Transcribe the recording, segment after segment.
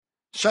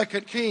2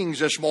 Kings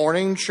this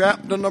morning,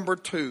 chapter number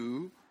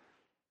 2.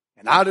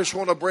 And I just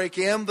want to break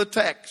in the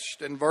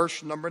text in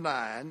verse number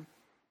 9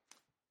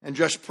 and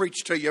just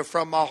preach to you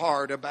from my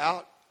heart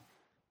about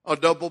a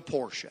double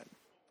portion.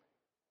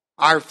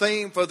 Our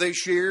theme for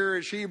this year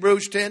is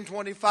Hebrews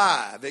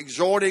 10:25,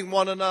 exhorting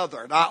one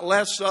another, not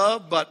less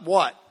of, but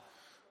what?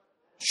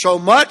 So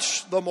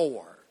much the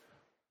more,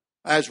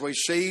 as we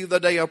see the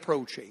day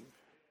approaching.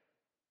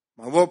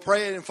 And we're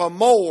praying for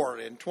more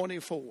in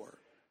 24.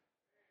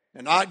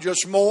 And not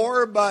just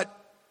more, but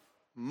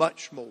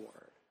much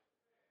more.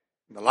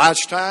 The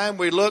last time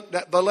we looked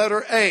at the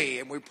letter A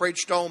and we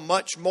preached on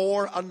much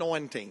more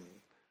anointing.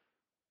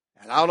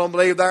 And I don't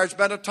believe there's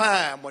been a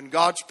time when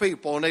God's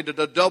people needed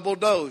a double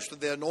dose of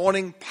the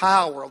anointing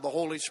power of the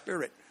Holy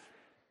Spirit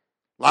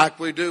like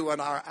we do in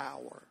our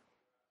hour.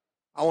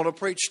 I want to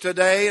preach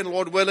today, and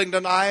Lord willing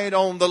tonight,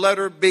 on the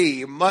letter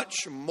B,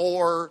 much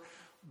more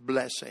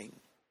blessing.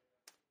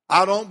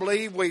 I don't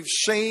believe we've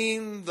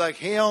seen the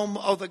hem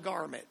of the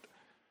garment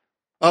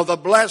of the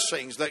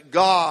blessings that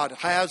God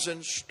has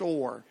in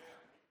store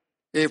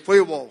if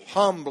we will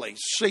humbly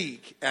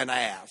seek and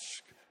ask.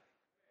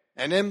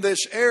 And in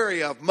this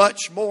area of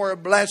much more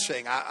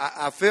blessing,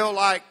 I feel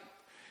like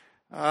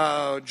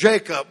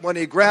Jacob when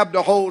he grabbed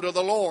a hold of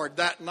the Lord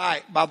that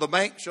night by the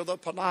banks of the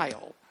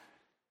Peniel.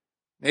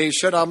 He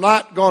said, I'm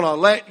not going to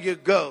let you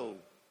go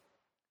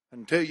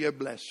until you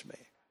bless me.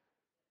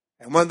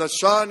 And when the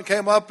sun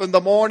came up in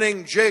the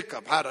morning,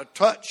 Jacob had a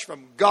touch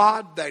from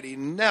God that he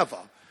never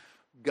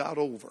got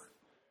over.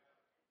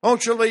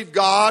 Don't you believe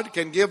God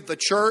can give the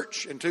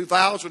church in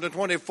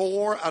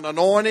 2024 an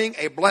anointing,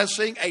 a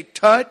blessing, a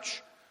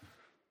touch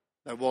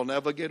that we'll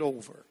never get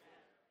over?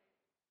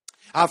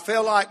 I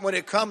feel like when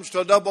it comes to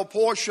a double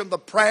portion, the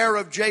prayer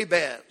of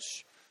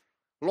Jabez,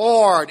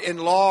 Lord,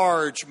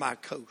 enlarge my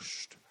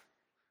coast.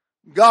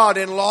 God,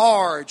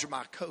 enlarge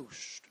my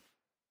coast.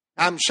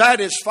 I'm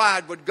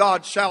satisfied with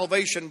God's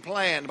salvation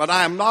plan, but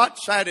I am not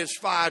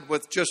satisfied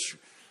with just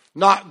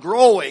not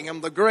growing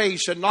in the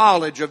grace and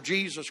knowledge of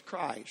Jesus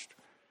Christ.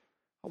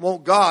 I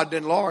want God to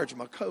enlarge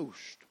my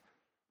coast.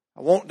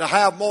 I want to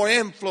have more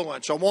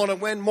influence. I want to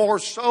win more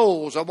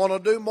souls. I want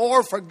to do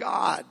more for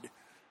God.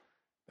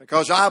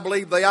 Because I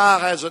believe the eye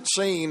hasn't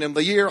seen and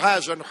the ear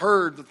hasn't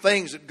heard the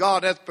things that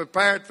God hath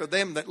prepared for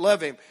them that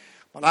love Him.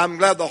 But I'm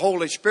glad the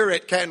Holy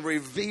Spirit can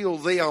reveal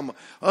them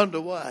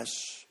unto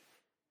us.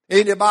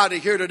 Anybody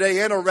here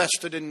today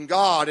interested in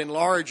God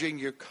enlarging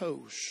your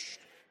coast?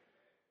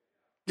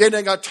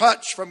 Getting a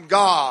touch from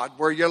God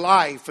where your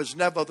life is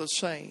never the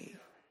same.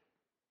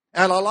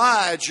 And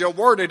Elijah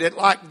worded it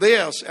like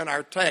this in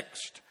our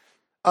text,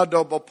 a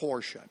double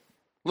portion.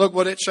 Look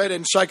what it said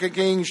in 2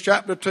 Kings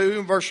chapter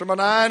 2, verse number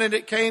 9, and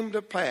it came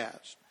to pass,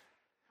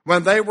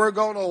 when they were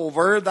gone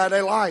over, that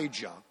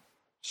Elijah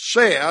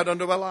said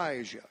unto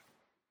Elijah,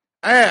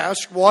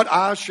 ask what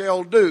I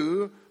shall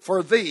do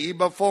for thee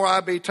before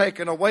I be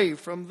taken away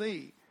from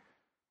thee.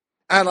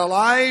 And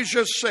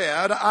Elijah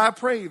said, I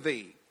pray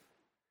thee,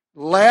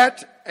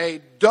 let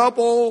a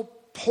double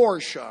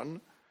portion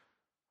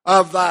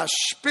of thy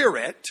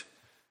spirit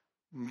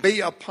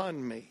be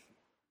upon me.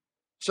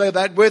 Say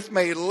that with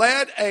me.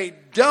 Let a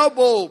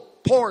double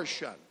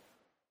portion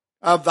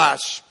of thy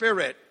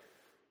spirit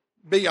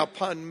be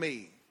upon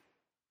me.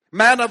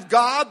 Man of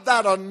God,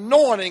 that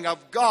anointing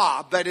of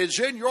God that is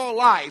in your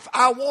life,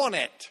 I want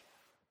it.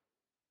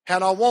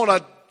 And I want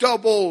a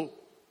double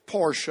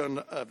portion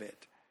of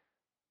it.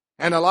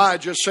 And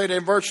Elijah said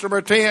in verse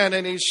number 10,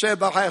 and he said,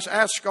 thou hast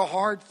asked a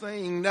hard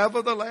thing.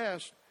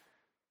 Nevertheless,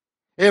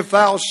 if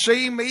thou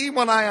see me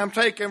when I am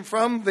taken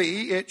from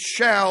thee, it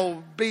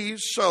shall be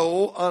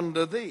so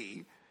unto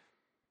thee.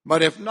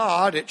 But if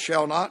not, it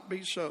shall not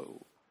be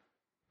so.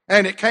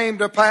 And it came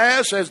to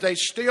pass, as they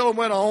still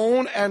went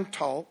on and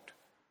talked,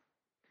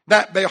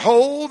 that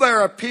behold,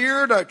 there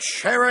appeared a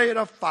chariot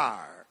of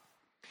fire,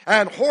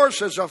 and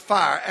horses of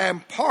fire,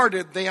 and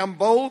parted them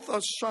both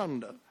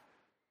asunder.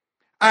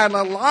 And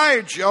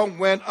Elijah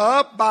went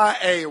up by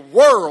a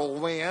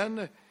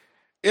whirlwind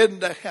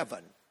into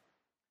heaven.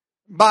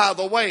 By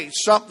the way,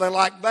 something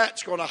like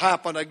that's going to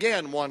happen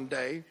again one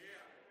day.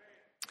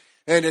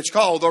 And it's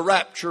called the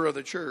rapture of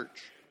the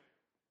church.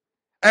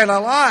 And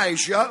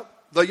Elijah,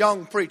 the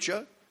young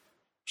preacher,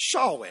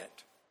 saw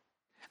it.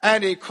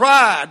 And he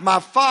cried,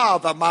 my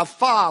father,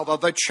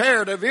 the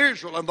chariot of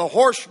Israel and the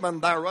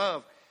horsemen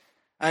thereof.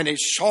 And he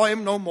saw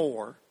him no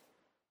more.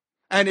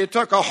 And he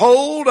took a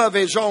hold of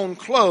his own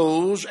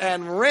clothes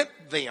and rent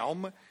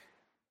them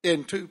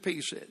in two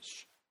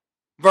pieces.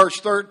 Verse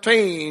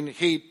 13,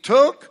 he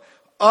took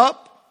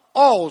up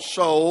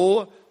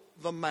also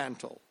the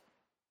mantle.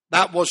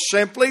 That was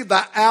simply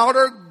the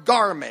outer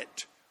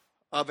garment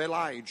of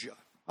Elijah,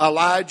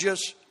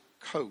 Elijah's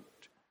coat.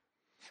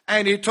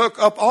 And he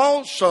took up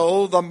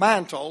also the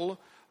mantle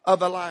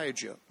of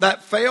Elijah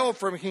that fell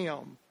from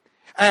him,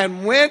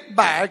 and went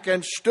back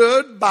and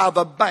stood by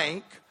the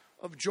bank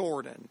of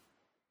Jordan.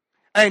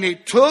 And he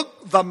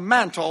took the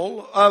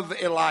mantle of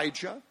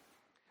Elijah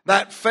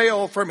that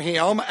fell from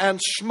him and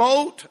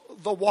smote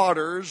the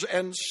waters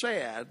and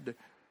said,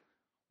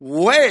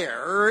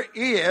 where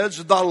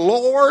is the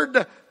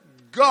Lord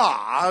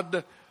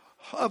God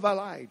of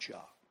Elijah?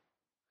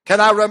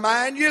 Can I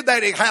remind you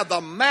that he had the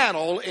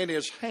mantle in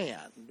his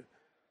hand?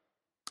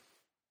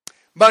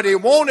 But he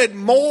wanted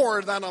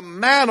more than a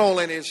mantle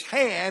in his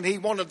hand. He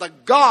wanted the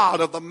God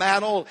of the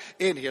mantle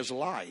in his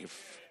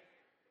life.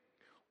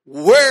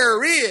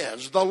 Where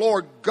is the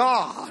Lord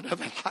God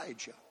of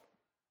Elijah?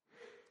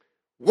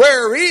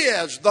 Where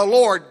is the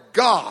Lord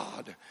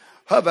God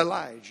of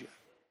Elijah?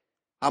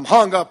 I'm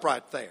hung up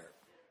right there.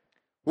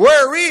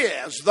 Where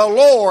is the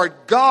Lord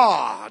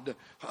God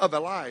of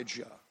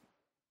Elijah?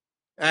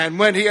 And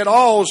when he had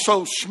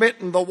also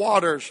smitten the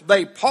waters,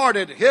 they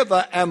parted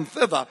hither and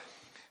thither.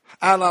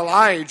 And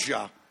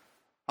Elijah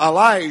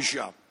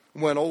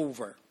went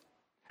over.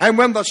 And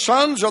when the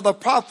sons of the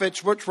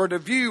prophets which were to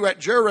view at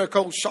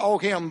Jericho saw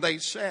him, they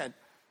said,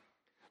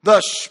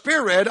 the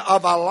spirit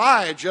of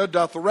Elijah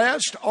doth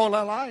rest on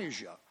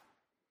Elijah.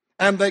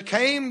 And they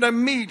came to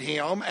meet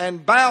him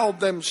and bowed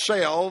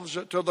themselves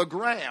to the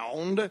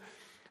ground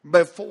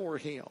before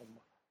him.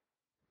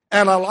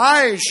 And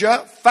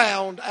Elijah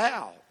found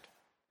out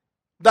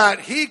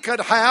that he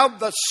could have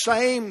the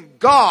same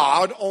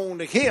God on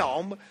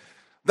him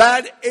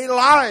that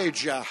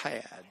Elijah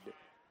had.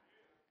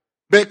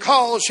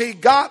 Because he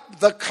got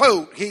the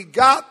coat, he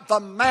got the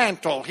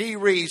mantle, he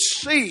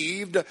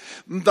received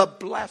the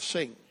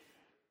blessing.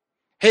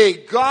 He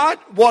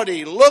got what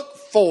he looked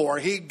for.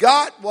 He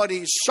got what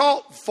he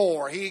sought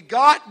for. He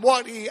got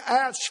what he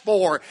asked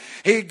for.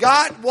 He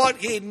got what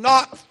he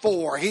knocked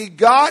for. He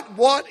got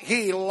what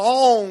he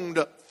longed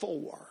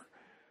for.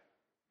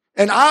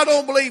 And I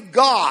don't believe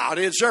God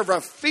has ever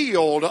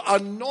filled,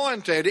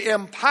 anointed,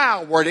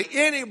 empowered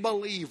any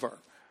believer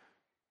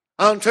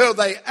until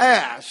they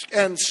ask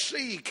and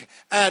seek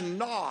and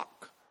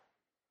knock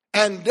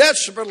and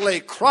desperately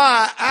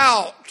cry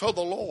out to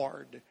the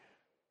Lord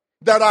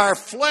that our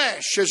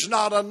flesh is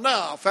not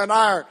enough and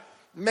our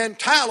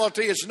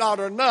mentality is not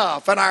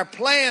enough and our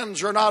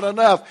plans are not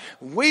enough.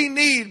 We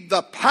need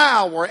the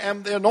power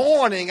and the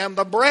anointing and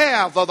the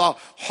breath of the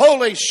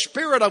Holy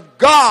Spirit of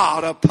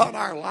God upon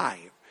our life.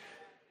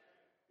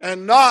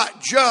 And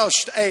not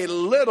just a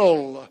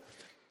little,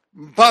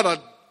 but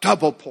a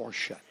double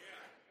portion.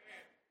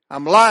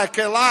 I'm like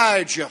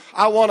Elijah.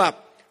 I want a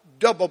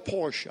double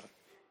portion.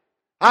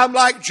 I'm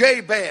like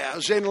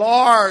Jabez.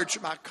 Enlarge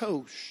my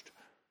coast.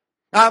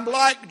 I'm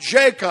like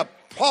Jacob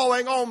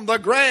pawing on the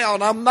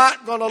ground. I'm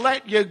not going to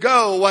let you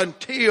go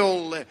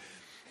until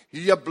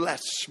you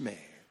bless me.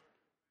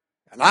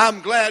 And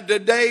I'm glad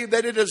today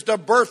that it is the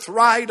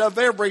birthright of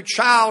every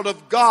child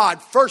of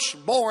God,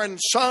 firstborn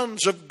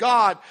sons of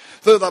God,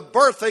 through the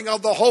birthing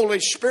of the Holy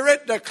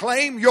Spirit, to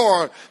claim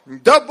your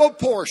double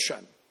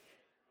portion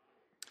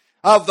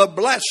of the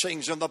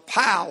blessings and the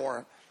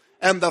power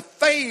and the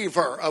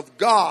favor of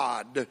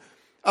God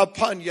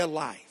upon your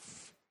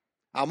life.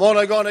 I'm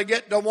only going to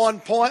get to one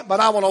point,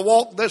 but I want to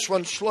walk this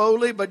one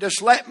slowly, but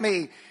just let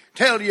me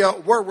tell you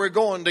where we're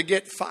going to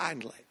get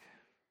finally.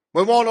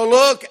 We want to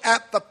look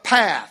at the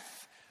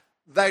path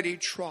that he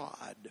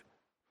trod.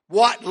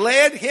 What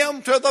led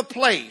him to the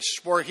place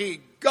where he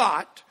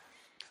got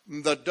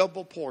the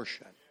double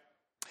portion.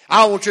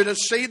 I want you to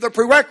see the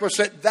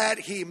prerequisite that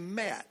he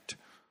met.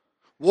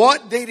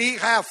 What did he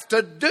have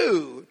to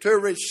do to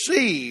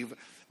receive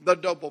the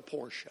double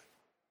portion?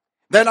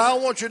 Then I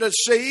want you to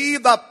see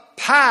the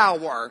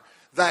power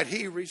that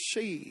he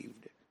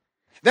received.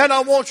 Then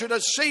I want you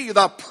to see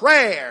the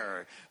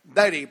prayer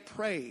that he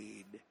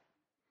prayed.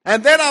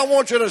 And then I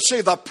want you to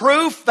see the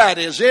proof that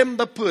is in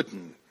the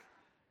pudding.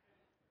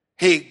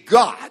 He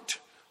got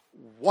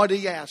what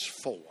he asked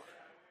for.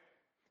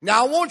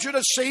 Now I want you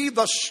to see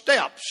the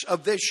steps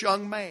of this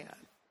young man.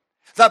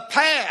 The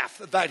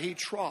path that he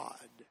trod.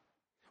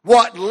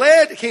 What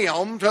led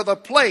him to the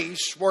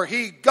place where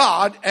he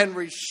got and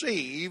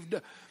received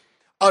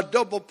a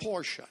double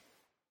portion.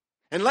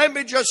 And let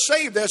me just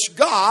say this.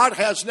 God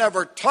has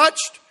never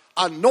touched,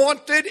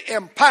 anointed,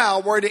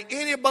 empowered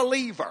any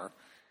believer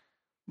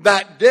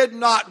that did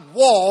not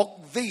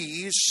walk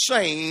these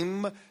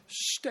same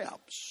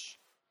steps.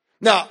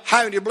 Now,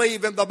 how many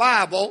believe in the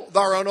Bible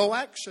there are no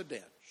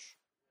accidents?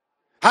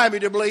 How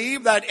many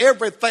believe that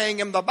everything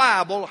in the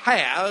Bible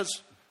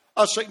has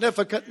a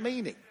significant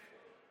meaning?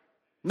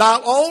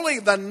 Not only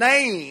the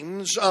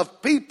names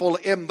of people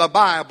in the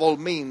Bible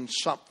mean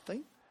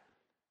something,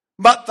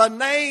 but the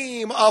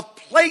name of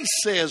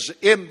places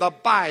in the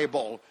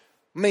Bible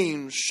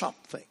means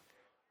something.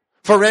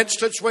 For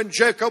instance, when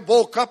Jacob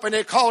woke up and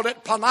he called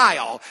it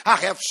Peniel, I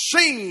have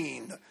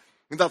seen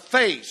the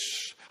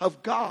face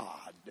of God.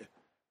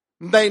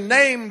 They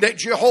named it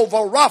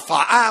Jehovah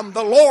Rapha. I am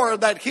the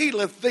Lord that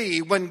healeth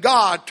thee, when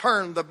God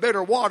turned the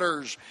bitter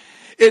waters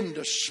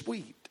into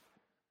sweet.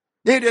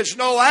 It is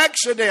no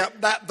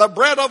accident that the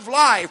bread of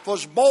life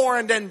was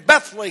born in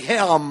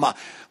Bethlehem,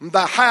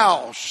 the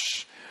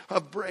house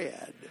of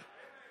bread.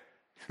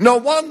 No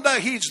wonder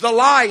he's the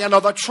Lion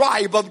of the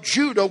tribe of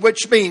Judah,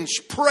 which means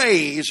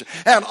praise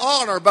and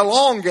honor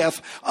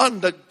belongeth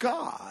unto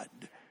God.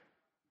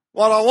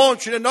 Well, I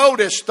want you to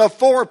notice the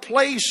 4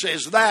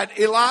 places that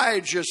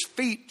Elijah's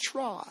feet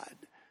trod.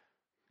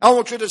 I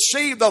want you to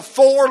see the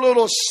 4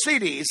 little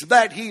cities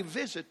that he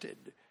visited.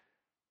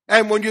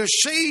 And when you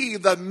see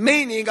the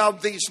meaning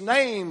of these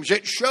names,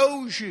 it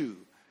shows you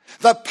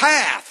the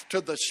path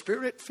to the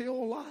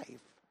Spirit-filled life.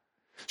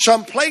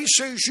 Some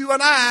places you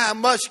and I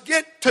must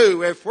get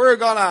to if we're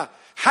going to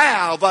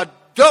have a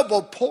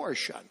double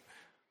portion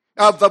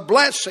of the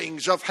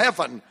blessings of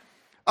heaven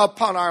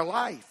upon our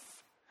life.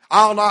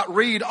 I'll not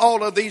read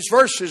all of these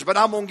verses, but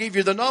I'm going to give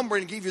you the number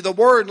and give you the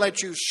word and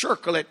let you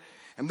circle it.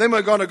 And then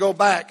we're going to go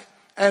back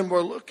and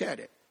we'll look at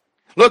it.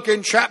 Look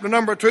in chapter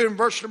number 2 and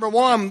verse number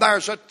 1.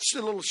 There's a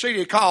little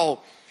city called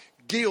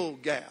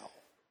Gilgal.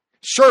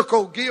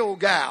 Circle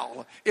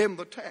Gilgal in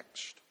the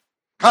text.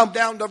 Come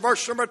down to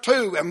verse number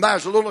 2 and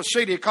there's a little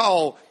city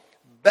called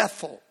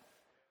Bethel.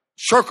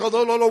 Circle the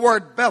little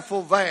word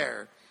Bethel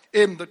there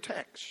in the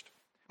text.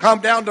 Come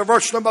down to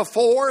verse number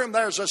 4 and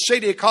there's a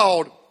city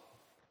called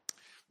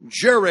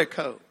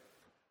Jericho.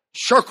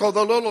 Circle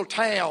the little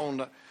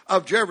town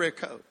of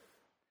Jericho.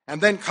 And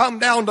then come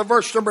down to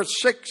verse number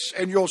 6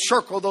 and you'll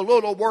circle the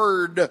little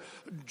word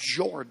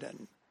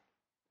Jordan.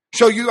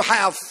 So you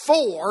have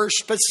 4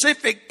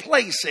 specific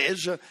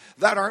places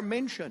that are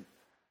mentioned.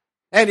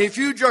 And if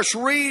you just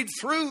read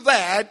through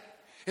that,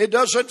 it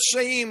doesn't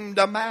seem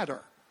to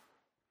matter.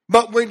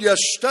 But when you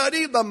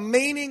study the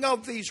meaning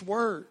of these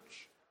words,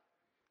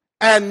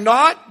 and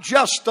not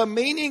just the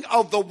meaning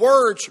of the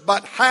words,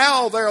 but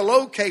how they're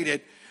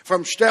located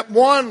from step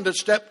 1 to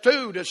step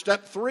 2 to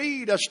step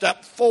 3 to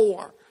step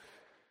 4,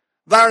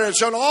 there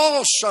is an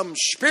awesome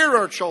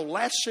spiritual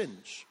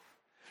lessons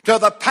to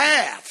the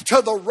path,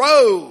 to the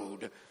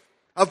road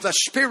of the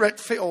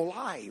Spirit-filled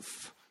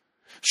life.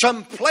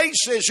 Some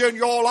places in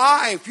your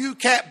life you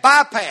can't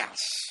bypass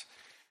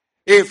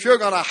if you're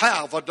going to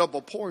have a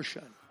double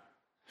portion.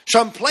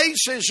 Some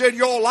places in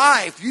your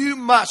life you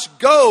must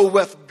go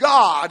with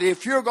God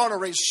if you're going to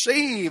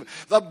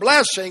receive the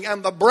blessing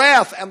and the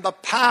breath and the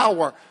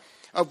power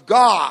of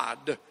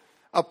God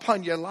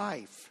upon your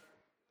life.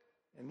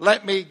 And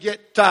let me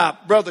get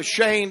Brother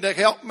Shane to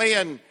help me,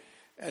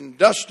 and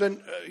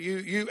Dustin,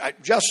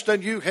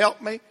 Justin, you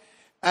help me,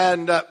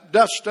 and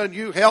Dustin,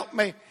 you help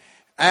me,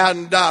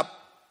 and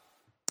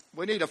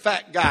we need a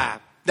fat guy.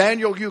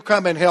 Daniel, you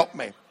come and help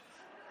me.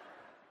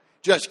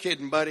 Just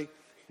kidding, buddy.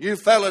 You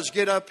fellas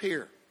get up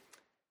here.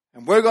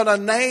 And we're going to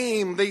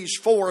name these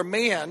 4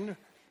 men,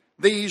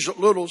 these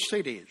little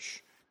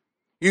cities.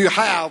 You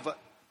have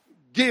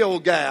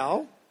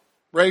Gilgal.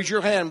 Raise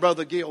your hand,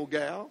 Brother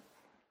Gilgal.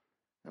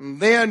 And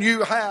then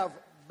you have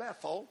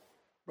Bethel.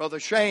 Brother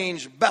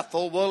Shane's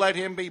Bethel. We'll let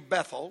him be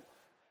Bethel.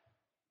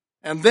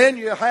 And then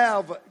you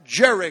have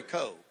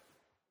Jericho.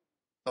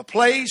 The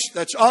place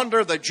that's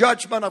under the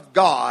judgment of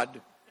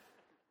God.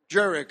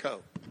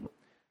 Jericho.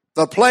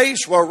 The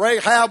place where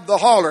Rahab the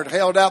harlot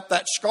held out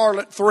that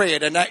scarlet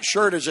thread, and that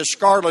shirt is as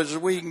scarlet as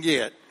we can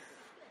get.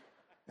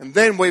 And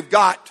then we've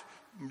got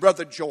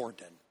Brother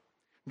Jordan.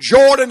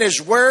 Jordan is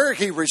where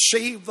he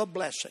received the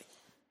blessing.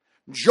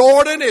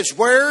 Jordan is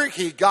where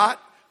he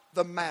got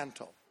the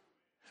mantle.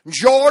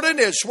 Jordan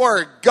is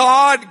where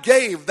God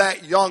gave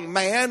that young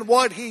man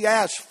what he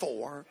asked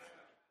for.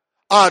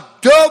 A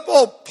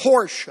double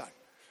portion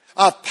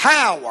of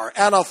power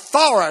and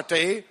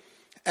authority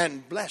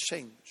and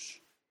blessings.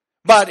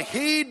 But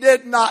he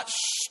did not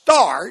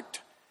start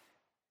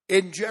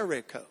in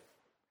Jericho.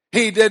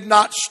 He did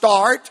not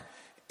start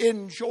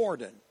in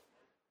Jordan.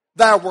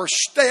 There were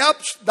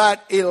steps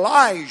that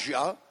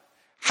Elijah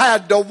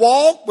had to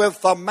walk with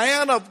the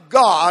man of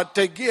God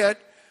to get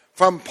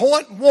from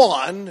point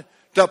 1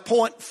 to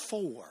point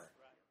 4.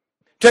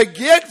 To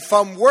get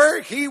from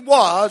where he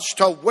was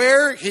to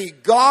where he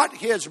got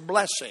his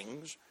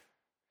blessings,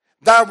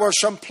 there were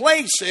some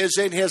places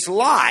in his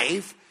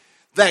life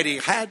that he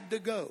had to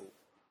go.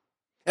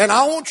 And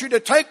I want you to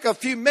take a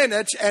few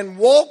minutes and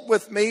walk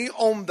with me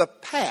on the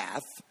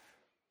path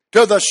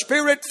to the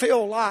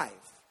Spirit-filled life.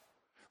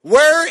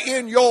 Where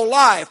in your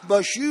life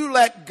must you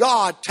let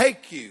God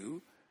take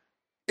you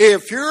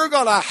if you're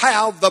going to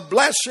have the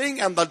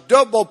blessing and the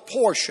double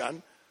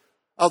portion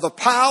of the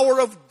power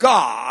of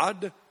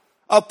God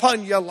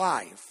upon your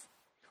life?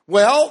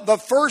 Well, the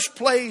first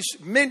place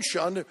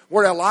mentioned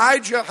where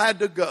Elijah had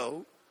to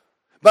go,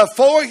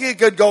 before he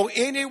could go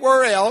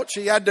anywhere else,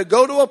 he had to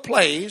go to a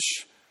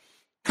place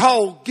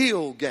called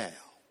Gilgal.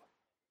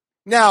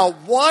 Now,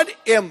 what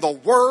in the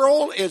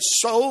world is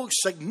so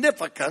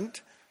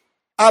significant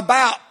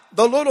about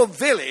the little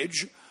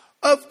village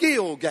of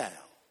Gilgal?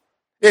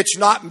 It's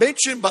not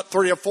mentioned but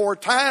 3 or 4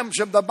 times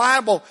in the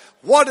Bible.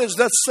 What is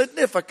the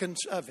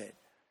significance of it?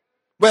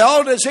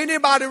 Well, does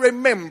anybody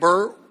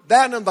remember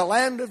down in the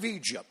land of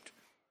Egypt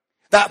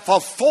that for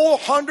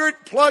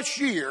 400 plus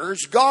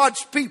years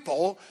God's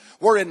people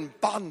were in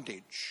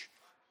bondage?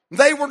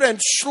 They were in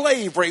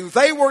slavery.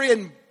 They were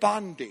in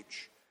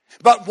bondage.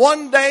 But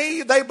one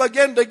day they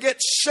began to get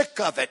sick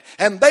of it,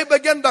 and they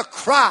began to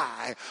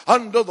cry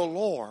unto the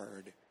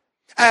Lord.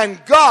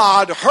 And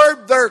God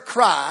heard their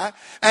cry,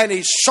 and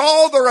He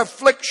saw their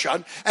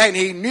affliction, and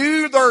He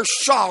knew their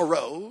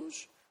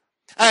sorrows.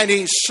 And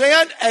He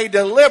sent a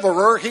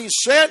deliverer, He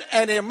sent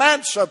an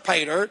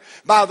emancipator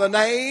by the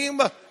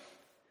name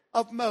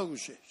of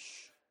Moses.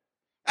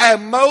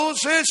 And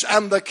Moses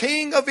and the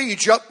king of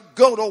Egypt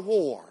go to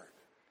war.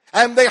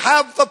 And they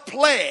have the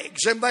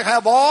plagues, and they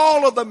have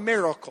all of the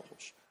miracles.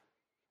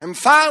 And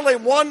finally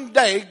one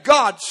day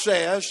God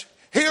says,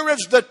 here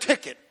is the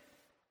ticket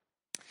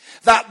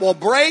that will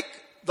break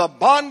the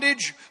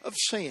bondage of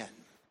sin.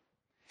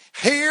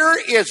 Here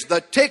is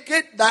the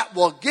ticket that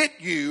will get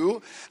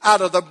you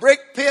out of the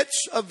brick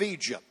pits of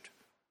Egypt.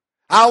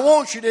 I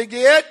want you to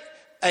get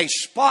a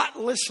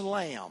spotless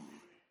lamb.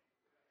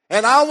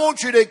 And I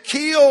want you to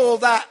kill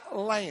that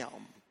lamb.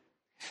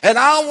 And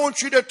I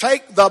want you to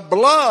take the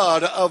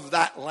blood of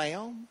that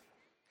lamb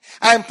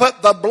and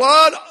put the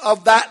blood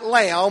of that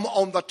lamb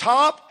on the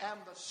top and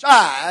the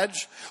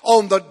sides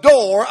on the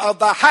door of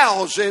the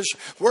houses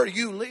where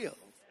you live.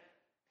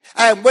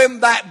 And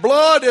when that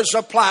blood is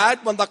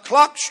applied, when the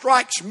clock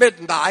strikes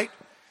midnight,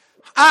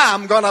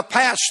 I'm going to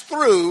pass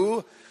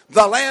through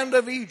the land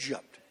of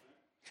Egypt.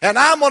 And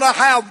I'm going to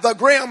have the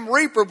grim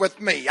reaper with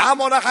me. I'm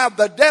going to have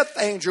the death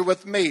angel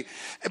with me.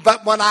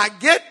 But when I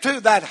get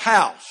to that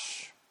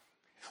house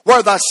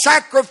where the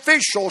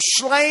sacrificial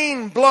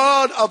slain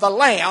blood of the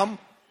lamb,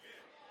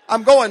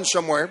 I'm going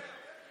somewhere,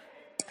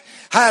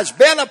 has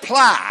been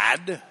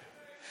applied,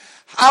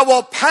 I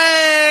will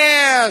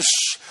pass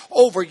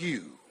over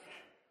you.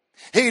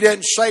 He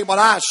didn't say, when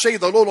I see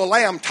the little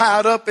lamb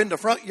tied up in the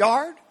front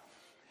yard.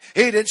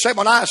 He didn't say,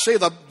 when I see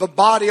the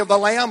body of the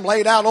lamb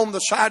laid out on the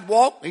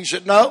sidewalk. He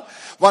said, no,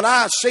 when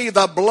I see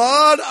the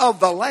blood of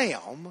the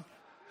lamb,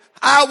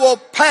 I will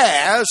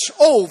pass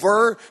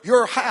over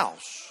your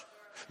house.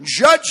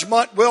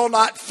 Judgment will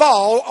not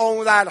fall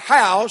on that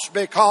house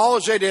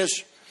because it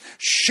is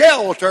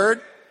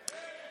sheltered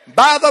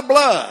by the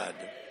blood.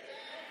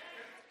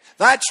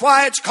 That's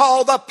why it's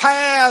called the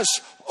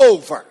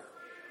Passover.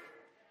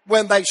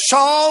 When they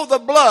saw the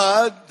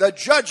blood, the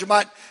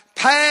judgment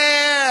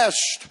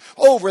passed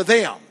over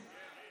them.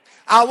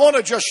 I want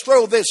to just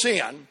throw this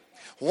in.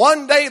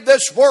 One day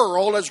this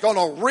world is going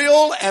to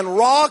reel and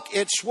rock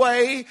its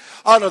way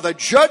under the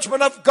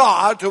judgment of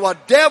God to a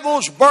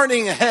devil's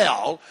burning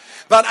hell.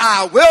 But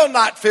I will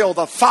not feel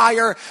the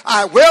fire.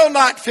 I will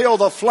not feel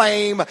the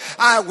flame.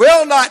 I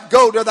will not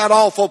go to that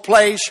awful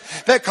place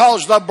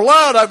because the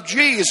blood of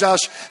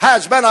Jesus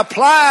has been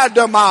applied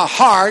to my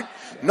heart.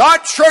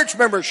 Not church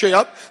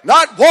membership,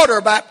 not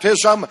water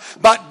baptism,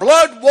 but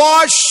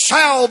blood-washed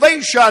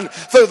salvation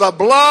through the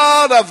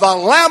blood of the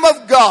Lamb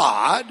of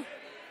God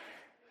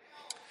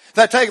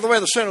that taketh away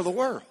the sin of the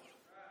world.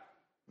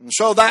 And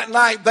so that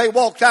night they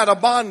walked out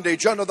of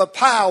bondage under the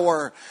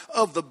power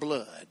of the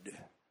blood.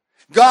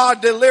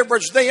 God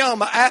delivers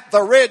them at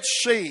the Red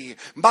Sea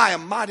by a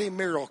mighty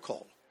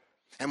miracle.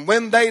 And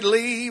when they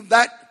leave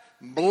that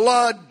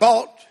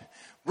blood-bought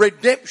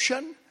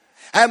redemption,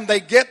 and they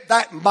get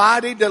that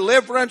mighty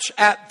deliverance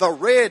at the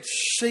Red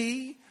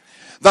Sea,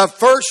 the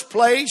first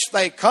place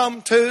they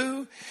come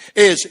to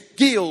is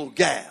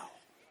Gilgal.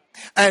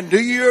 And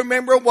do you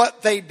remember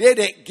what they did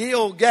at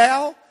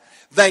Gilgal?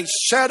 They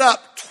set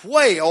up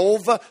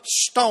 12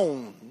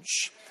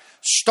 stones.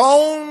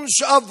 Stones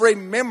of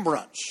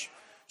remembrance.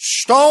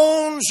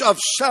 Stones of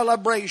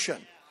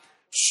celebration.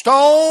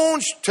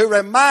 Stones to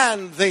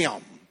remind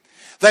them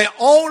the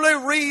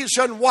only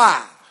reason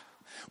why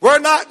we're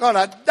not going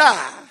to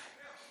die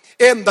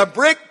in the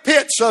brick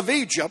pits of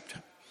Egypt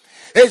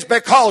is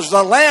because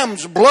the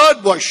lamb's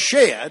blood was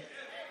shed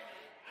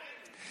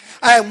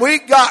and we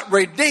got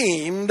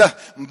redeemed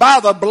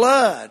by the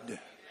blood.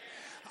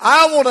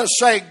 I want to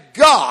say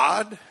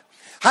God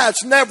has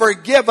never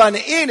given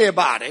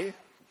anybody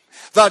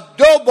the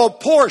double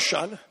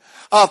portion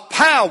of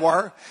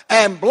power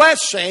and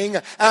blessing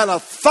and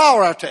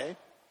authority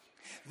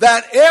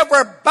that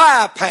ever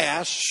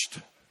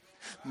bypassed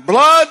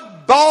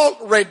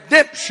blood-bought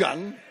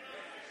redemption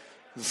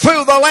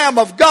through the Lamb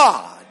of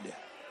God.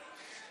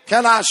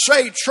 Can I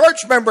say church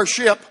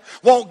membership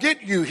won't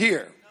get you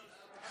here.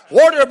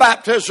 Water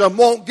baptism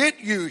won't get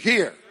you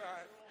here.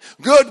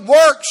 Good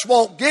works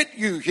won't get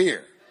you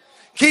here.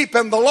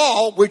 Keeping the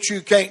law, which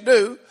you can't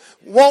do,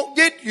 won't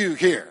get you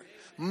here.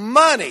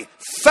 Money,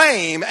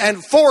 fame,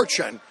 and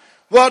fortune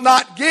will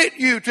not get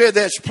you to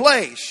this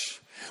place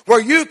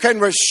where you can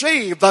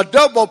receive the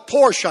double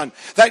portion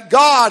that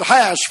God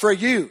has for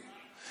you.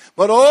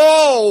 But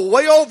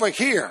way over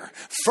here,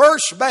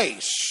 first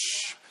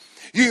base,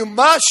 you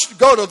must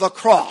go to the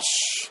cross.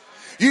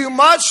 You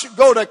must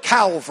go to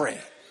Calvary.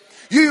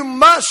 You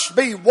must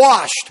be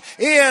washed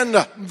in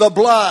the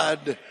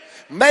blood.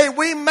 May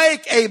we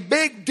make a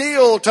big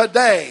deal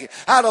today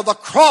out of the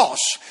cross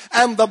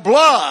and the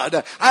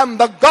blood and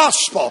the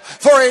gospel,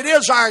 for it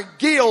is our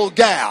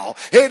Gilgal.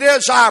 It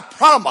is our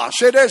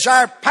promise. It is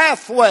our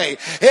pathway.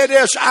 It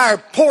is our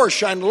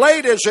portion.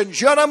 Ladies and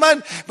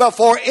gentlemen,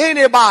 before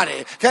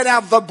anybody can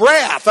have the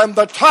breath and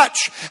the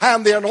touch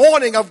and the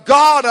anointing of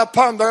God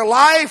upon their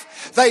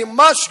life, they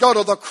must go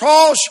to the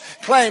cross,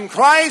 claim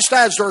Christ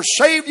as their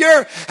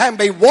Savior, and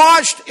be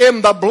washed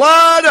in the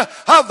blood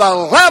of the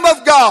Lamb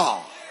of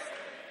God.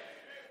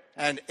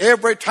 And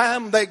every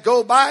time they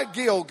go by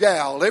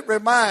Gilgal, it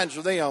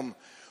reminds them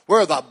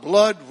we're the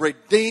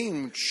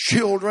blood-redeemed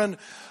children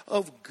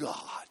of God.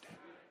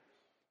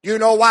 You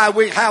know why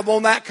we have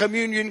on that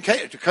communion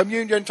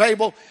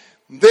table,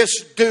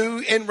 this do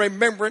in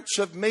remembrance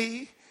of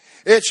me?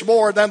 It's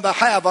more than to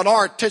have an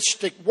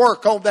artistic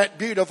work on that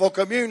beautiful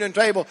communion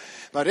table.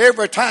 But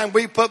every time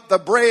we put the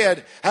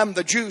bread and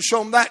the juice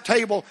on that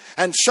table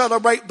and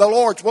celebrate the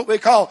Lord's, what we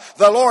call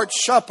the Lord's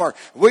Supper,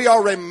 we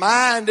are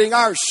reminding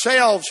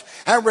ourselves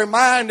and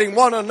reminding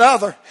one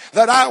another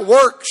that our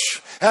works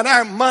and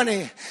our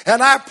money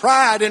and our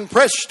pride and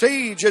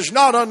prestige is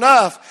not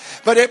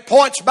enough, but it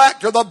points back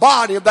to the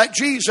body that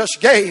Jesus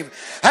gave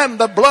and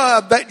the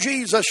blood that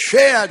Jesus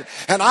shed.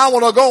 And I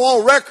want to go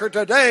on record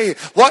today.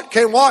 What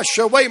can wash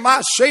away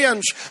my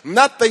sins?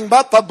 Nothing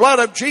but the blood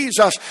of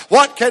Jesus.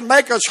 What can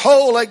make us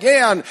whole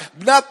again?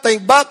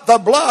 Nothing but the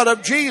blood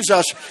of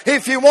Jesus.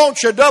 If you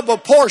want your double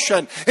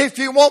portion, if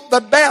you want the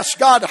best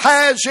God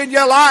has in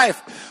your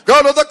life,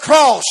 go to the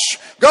cross.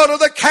 Go to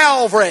the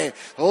Calvary.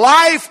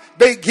 Life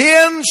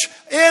begins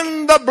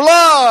in the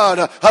blood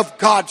of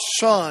God's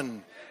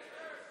Son,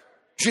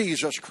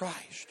 Jesus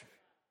Christ.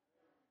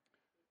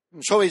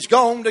 And so he's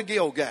gone to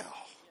Gilgal.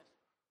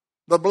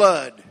 The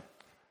blood,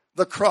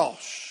 the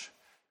cross.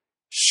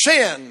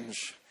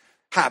 Sins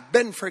have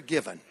been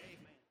forgiven.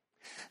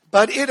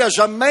 But it is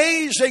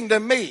amazing to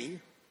me,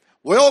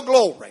 well,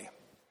 glory,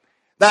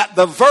 that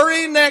the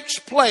very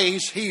next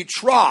place he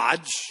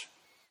trods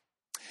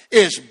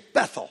is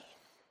Bethel.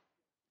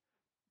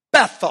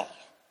 Bethel.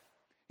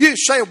 You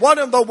say, what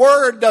in the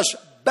word does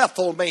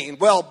Bethel mean?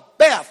 Well,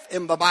 Beth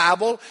in the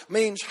Bible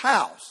means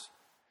house.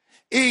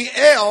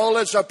 El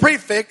is a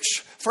prefix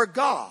for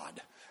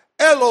God.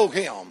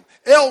 Elohim,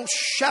 El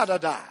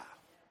Shaddai.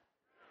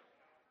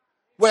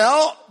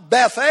 Well,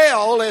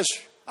 Bethel is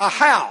a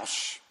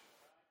house.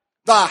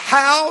 The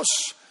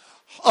house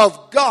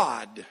of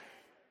God.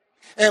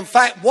 In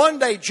fact, one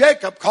day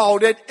Jacob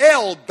called it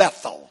El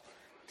Bethel.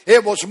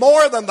 It was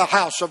more than the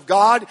house of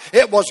God.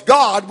 It was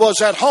God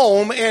was at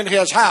home in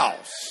his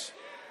house.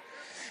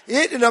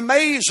 It is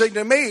amazing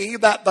to me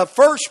that the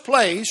first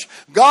place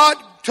God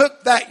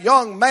took that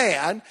young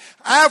man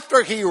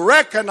after he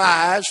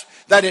recognized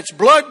that it's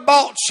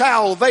blood-bought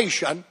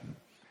salvation,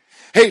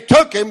 he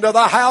took him to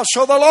the house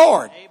of the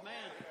Lord.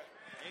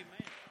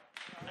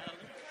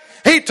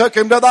 He took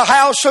him to the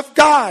house of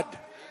God.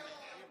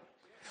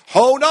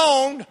 Hold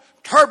on,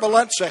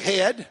 turbulence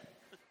ahead.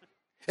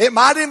 It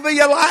might even be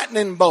a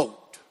lightning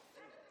bolt.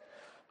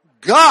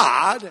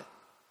 God,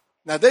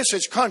 now this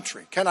is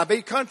country. Can I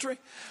be country?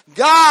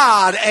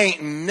 God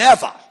ain't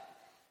never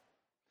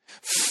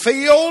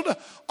filled,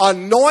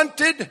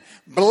 anointed,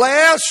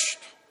 blessed,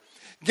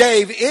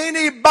 gave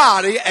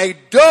anybody a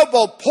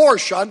double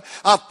portion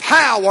of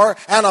power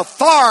and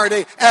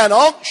authority and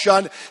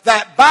unction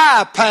that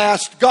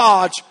bypassed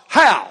God's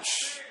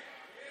house.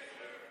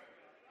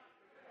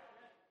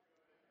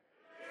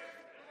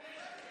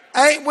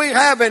 Ain't we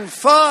having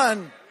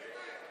fun?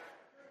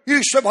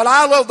 You said, well,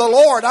 I love the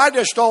Lord. I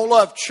just don't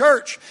love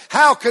church.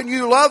 How can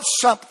you love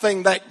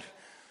something that...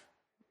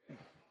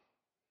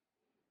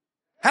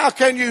 How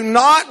can you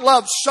not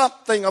love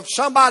something of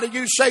somebody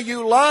you say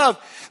you love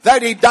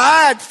that he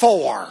died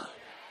for?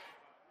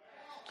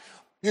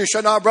 You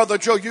said, no, Brother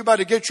Joe, you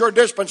better get your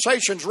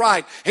dispensations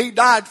right. He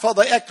died for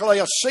the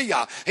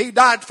ecclesia. He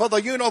died for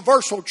the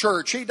universal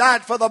church. He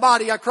died for the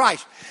body of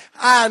Christ.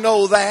 I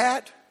know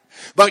that.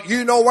 But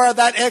you know where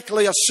that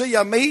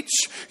ecclesia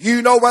meets?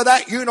 You know where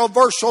that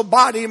universal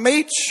body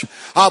meets?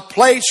 A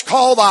place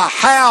called the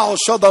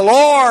house of the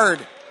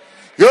Lord.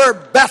 Your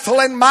Bethel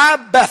and my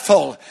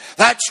Bethel.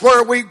 That's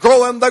where we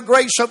grow in the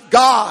grace of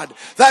God.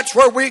 That's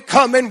where we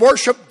come and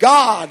worship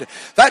God.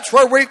 That's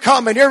where we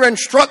come and hear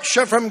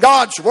instruction from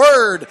God's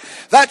Word.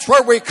 That's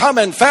where we come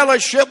in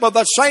fellowship with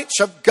the saints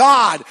of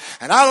God.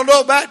 And I don't know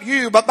about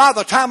you, but by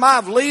the time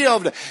I've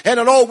lived in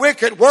an old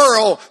wicked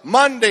world,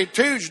 Monday,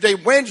 Tuesday,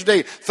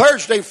 Wednesday,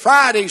 Thursday,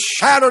 Friday,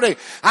 Saturday,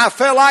 I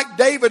felt like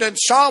David in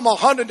Psalm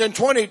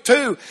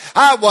 122.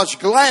 I was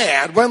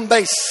glad when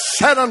they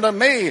said unto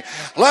me,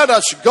 let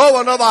us go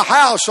into the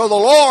house of the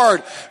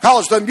Lord,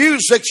 because the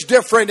music's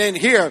different in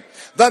here.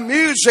 The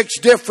music's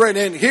different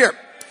in here.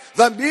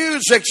 The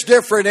music's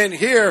different in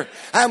here.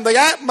 And the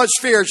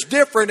atmosphere's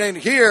different in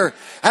here.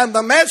 And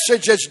the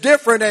message is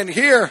different in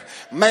here.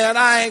 Man,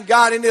 I ain't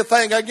got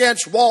anything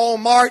against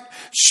Walmart,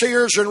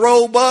 Sears and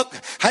Roebuck,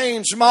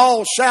 Haynes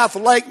Mall, South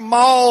Lake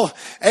Mall,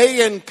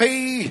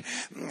 A&P,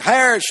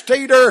 Harris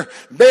Teeter,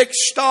 Big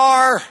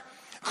Star,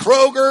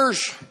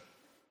 Kroger's.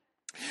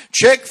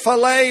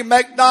 Chick-fil-A,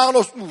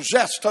 McDonald's,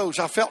 Zestos.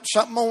 I felt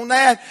something on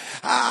that.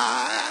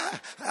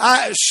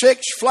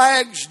 Six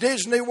Flags,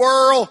 Disney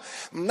World,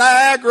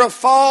 Niagara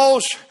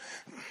Falls,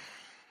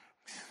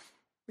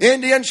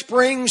 Indian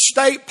Springs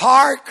State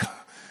Park,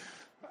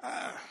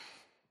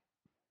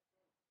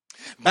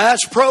 Bass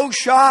Pro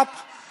Shop.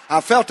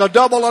 I felt a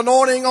double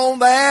anointing on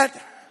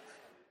that.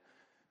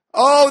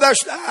 Oh,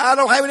 I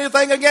don't have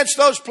anything against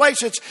those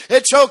places.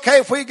 It's okay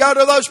if we go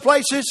to those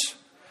places.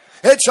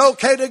 It's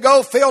okay to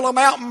go feel a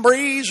mountain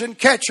breeze and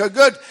catch a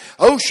good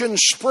ocean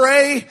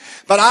spray.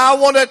 But I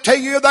want to tell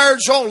you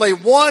there's only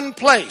one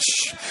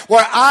place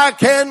where I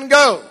can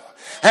go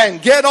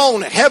and get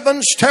on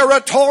heaven's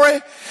territory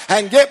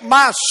and get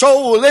my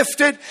soul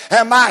lifted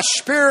and my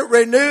spirit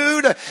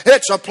renewed.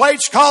 It's a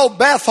place called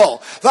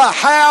Bethel, the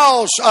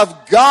house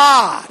of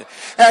God.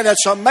 And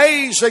it's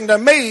amazing to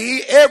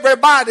me,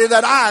 everybody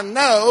that I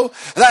know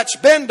that's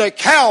been to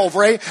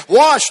Calvary,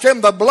 washed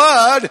in the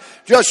blood,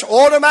 just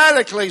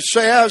automatically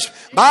says,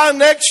 my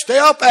next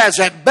step is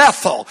at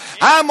Bethel.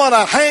 I'm going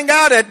to hang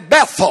out at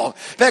Bethel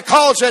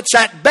because it's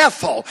at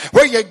Bethel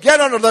where you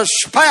get under the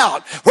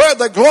spout, where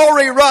the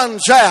glory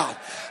runs out.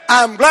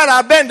 I'm glad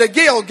I've been to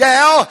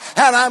Gilgal,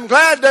 and I'm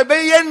glad to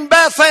be in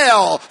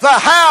Bethel, the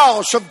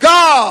house of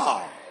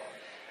God.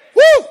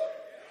 Woo!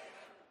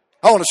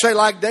 I want to say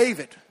like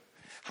David,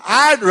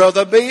 I'd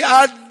rather be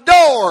a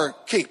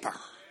doorkeeper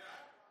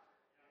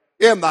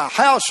in the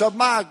house of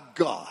my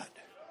God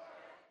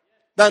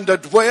than to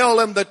dwell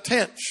in the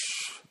tents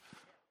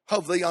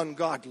of the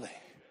ungodly.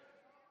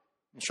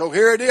 And so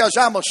here it is,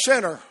 I'm a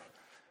sinner,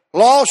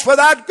 lost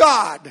without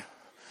God,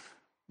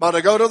 but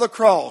I go to the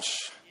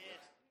cross.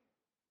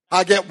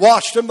 I get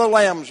washed in the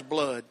Lamb's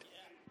blood.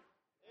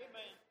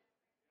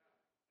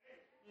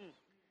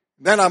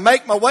 Then I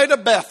make my way to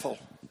Bethel.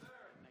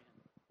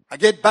 I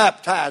get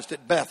baptized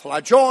at Bethel. I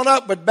join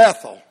up with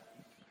Bethel.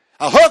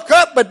 I hook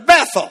up with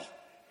Bethel.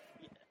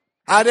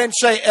 I didn't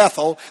say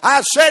Ethel.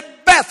 I said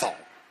Bethel.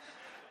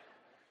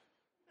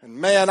 And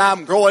man,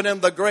 I'm growing in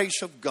the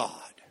grace of God.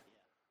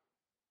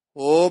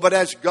 Oh, but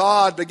as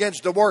God begins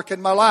to work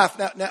in my life,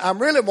 now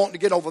I'm really wanting to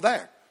get over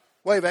there.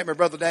 Wave at me,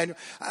 Brother Daniel.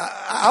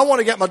 I want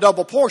to get my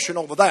double portion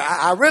over there.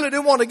 I really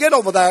do want to get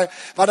over there,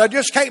 but I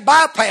just can't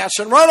bypass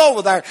and run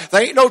over there.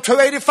 There ain't no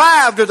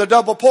 285 to the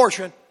double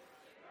portion.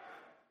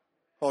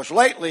 Because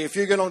lately, if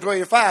you get on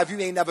 285, you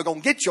ain't never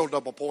going to get your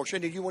double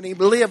portion, and you won't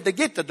even live to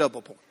get the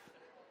double portion.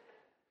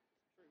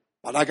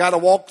 But I got to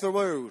walk the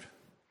road,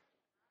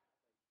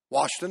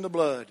 washed in the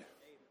blood,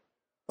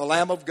 the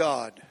Lamb of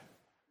God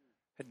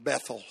at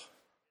Bethel.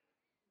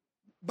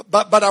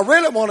 But I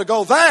really want to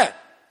go there.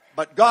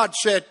 But God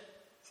said,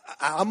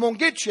 I'm going to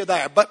get you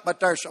there. But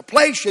there's a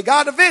place you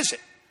got to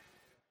visit.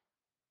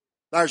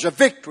 There's a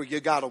victory you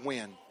got to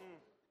win.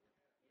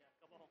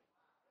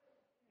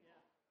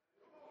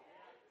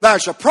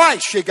 There's a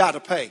price you got to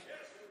pay.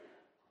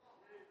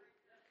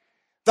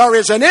 There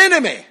is an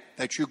enemy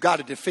that you got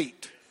to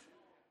defeat.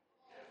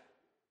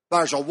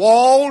 There's a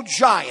walled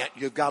giant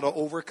you've got to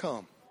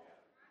overcome.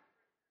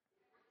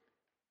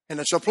 And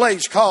it's a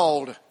place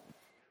called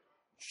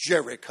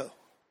Jericho.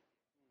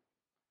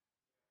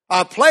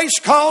 A place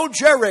called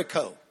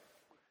Jericho.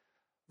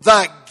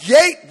 The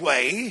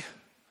gateway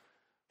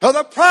to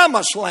the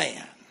promised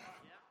land.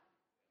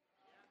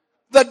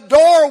 The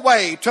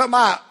doorway to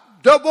my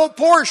double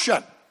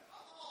portion.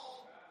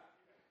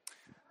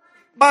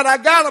 But I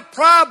got a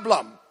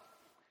problem.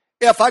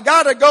 If I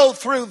got to go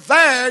through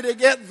there to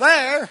get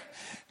there,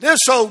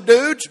 this old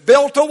dude's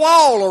built a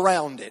wall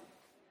around it.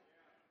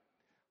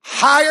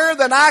 Higher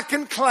than I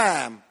can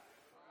climb.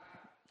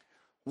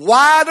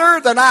 Wider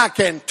than I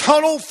can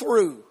tunnel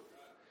through.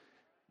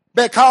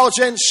 Because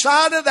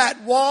inside of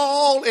that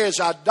wall is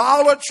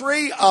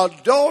idolatry,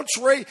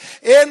 adultery,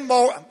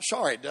 immoral. I'm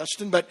sorry,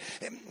 Dustin, but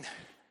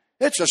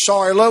it's a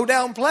sorry,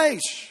 low-down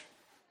place.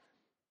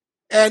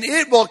 And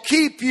it will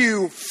keep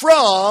you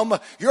from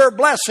your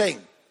blessing.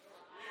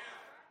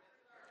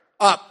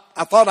 I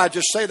thought I'd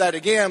just say that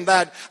again,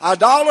 that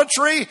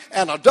idolatry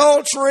and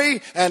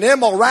adultery and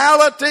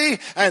immorality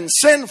and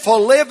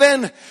sinful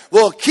living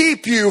will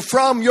keep you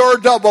from your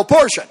double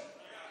portion.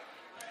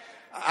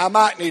 I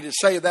might need to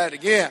say that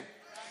again.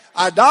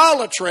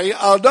 Idolatry,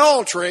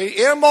 adultery,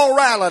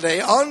 immorality,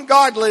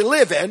 ungodly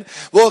living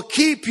will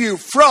keep you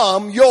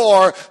from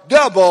your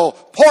double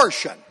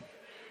portion.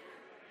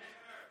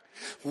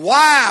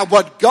 Why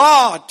would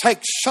God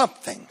take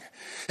something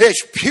as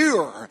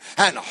pure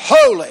and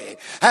holy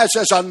as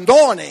His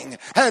anointing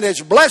and His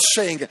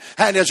blessing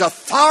and His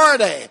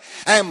authority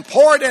and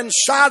pour it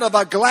inside of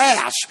a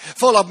glass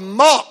full of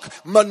muck,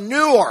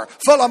 manure,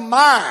 full of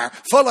mire,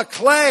 full of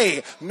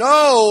clay?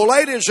 No,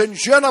 ladies and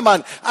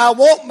gentlemen, I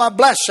want my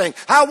blessing.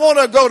 I want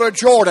to go to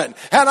Jordan,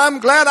 and I'm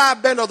glad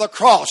I've been to the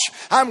cross.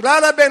 I'm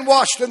glad I've been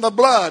washed in the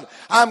blood.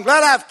 I'm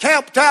glad I've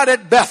camped out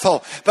at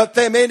Bethel. But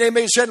them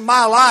enemies in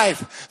my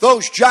life,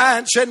 those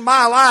giants in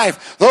my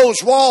life, those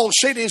walled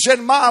cities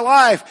in my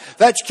life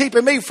that's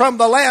keeping me from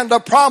the land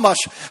of promise,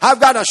 I've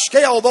got to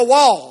scale the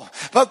wall,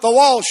 but the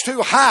wall's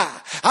too high.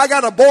 I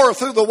got to bore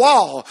through the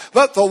wall,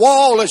 but the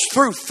wall is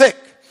through thick.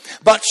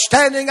 But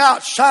standing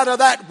outside of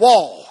that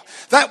wall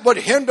that would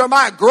hinder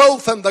my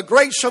growth in the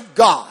grace of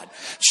God,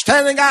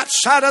 standing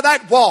outside of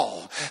that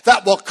wall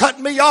that will cut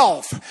me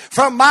off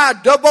from my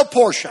double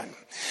portion,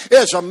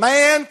 is a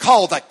man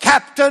called the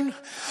captain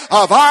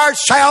of our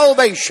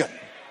salvation.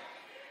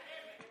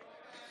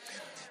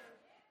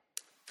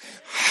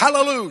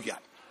 Hallelujah.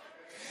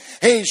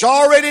 He's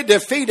already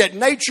defeated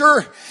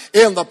nature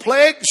in the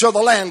plagues of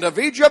the land of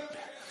Egypt.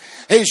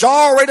 He's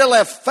already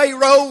left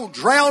Pharaoh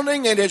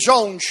drowning in his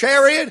own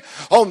chariot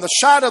on the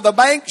side of the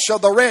banks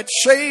of the Red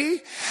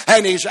Sea.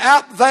 And he's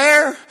out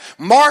there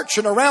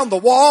marching around the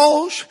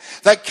walls,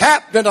 the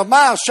captain of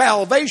my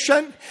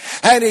salvation.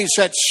 And he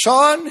said,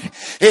 son,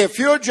 if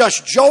you'll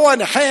just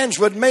join hands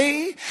with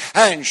me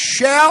and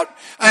shout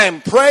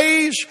and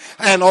praise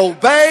and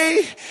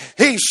obey,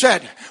 he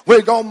said,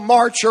 we're going to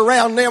march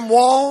around them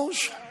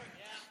walls.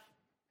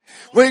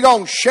 We're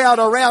going to shout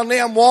around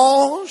them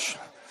walls.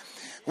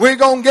 We're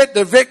going to get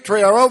the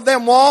victory over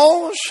them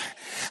walls.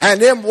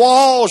 And them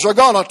walls are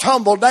going to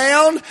tumble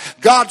down.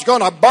 God's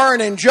going to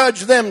burn and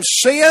judge them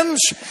sins.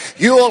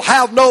 You'll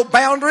have no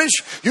boundaries.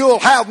 You'll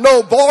have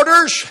no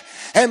borders.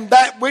 And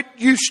that which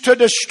used to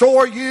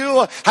destroy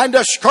you and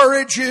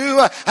discourage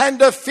you and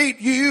defeat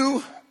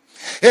you,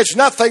 it's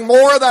nothing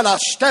more than a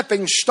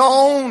stepping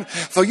stone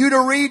for you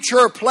to reach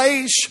your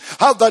place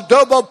of the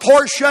double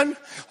portion.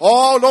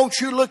 Oh, don't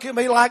you look at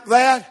me like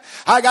that.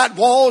 I got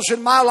walls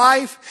in my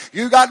life.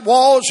 You got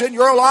walls in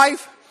your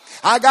life.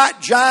 I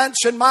got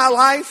giants in my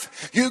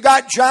life. You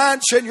got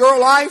giants in your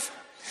life.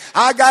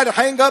 I got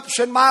hang-ups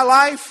in my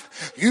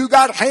life. You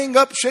got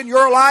hang-ups in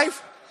your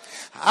life.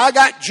 I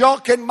got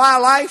junk in my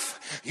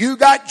life. You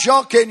got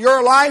junk in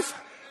your life.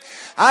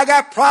 I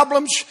got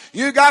problems.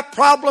 You got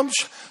problems.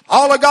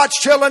 All of God's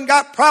children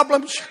got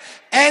problems.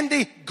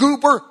 Andy,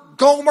 Goober,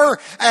 Gomer,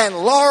 and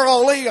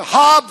Laurel Lee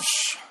Hobbs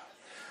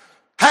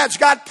has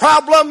got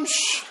problems.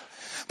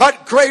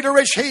 But greater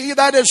is He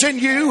that is in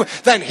you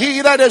than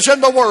he that is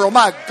in the world.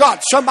 My God,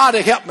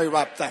 somebody help me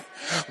right there.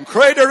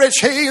 Greater is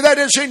He that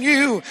is in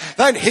you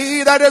than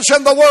he that is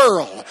in the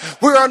world.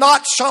 We are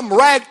not some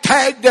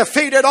ragtag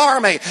defeated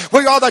army.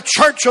 We are the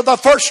church of the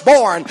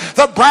firstborn,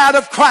 the bride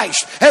of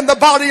Christ, and the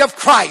body of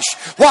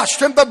Christ,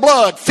 washed in the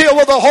blood, filled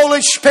with the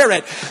Holy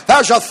Spirit.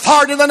 There's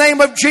authority in the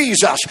name of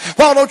Jesus.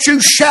 Why don't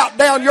you shout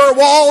down your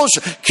walls,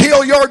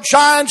 kill your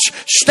giants,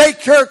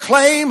 stake your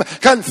claim,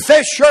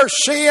 confess your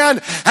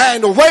sin,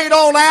 and wait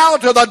on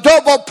out to the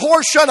double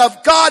portion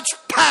of God's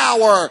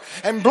power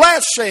and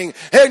blessing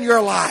in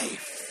your life.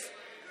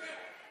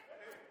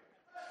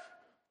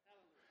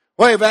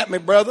 Wave at me,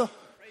 brother.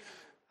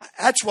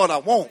 That's what I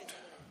want.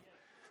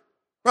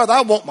 Brother,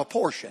 I want my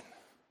portion.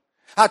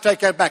 I take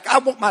that back. I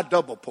want my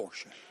double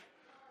portion.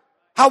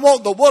 I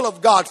want the will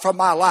of God for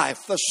my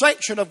life, the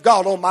sanction of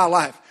God on my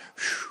life.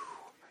 Whew.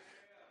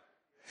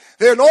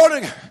 The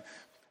anointing.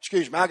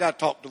 Excuse me, I got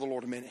to talk to the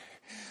Lord a minute.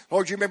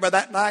 Lord, you remember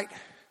that night?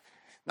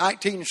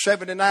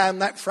 1979,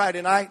 that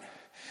Friday night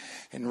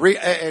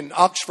in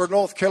Oxford,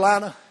 North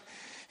Carolina,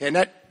 in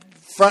that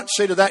front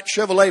seat of that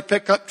Chevrolet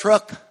pickup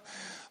truck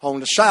on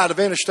the side of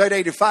Interstate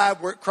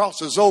 85 where it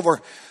crosses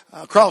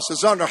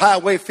under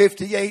Highway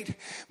 58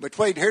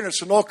 between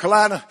Henderson, North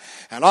Carolina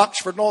and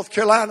Oxford, North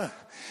Carolina.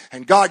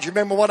 And God, you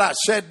remember what I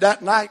said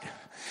that night?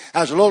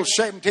 As a little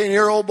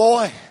 17-year-old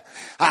boy,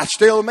 I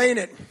still mean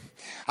it.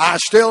 I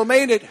still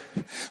mean it.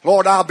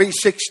 Lord, I'll be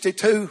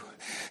 62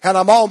 and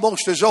I'm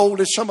almost as old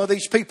as some of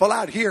these people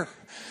out here.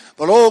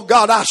 But oh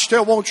God, I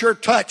still want your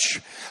touch.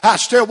 I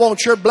still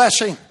want your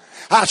blessing.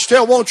 I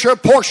still want your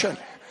portion.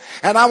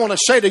 And I want to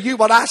say to you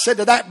what I said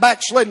to that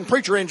backslidden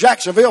preacher in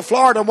Jacksonville,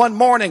 Florida one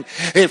morning.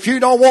 If you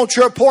don't want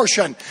your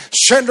portion,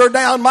 send her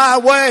down my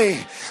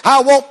way.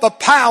 I want the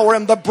power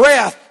and the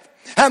breath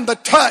and the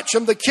touch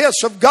and the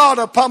kiss of God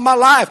upon my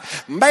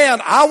life.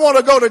 Man, I want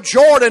to go to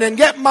Jordan and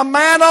get my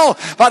mantle,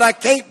 but I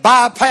can't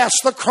bypass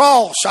the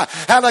cross,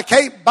 and I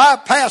can't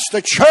bypass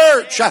the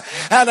church,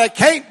 and I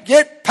can't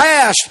get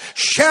past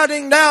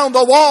shutting down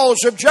the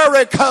walls of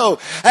Jericho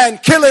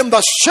and killing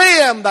the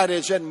sin that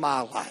is in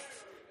my life.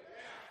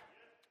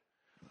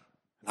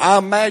 I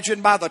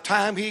imagine by the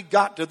time he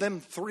got to them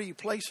three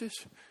places,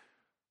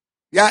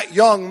 that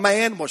young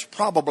man was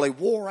probably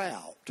wore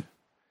out.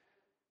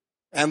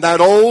 And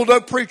that older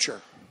preacher,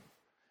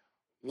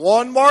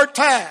 one more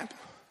time,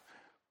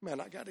 man,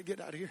 I got to get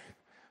out of here,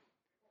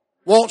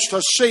 wants to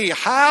see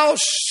how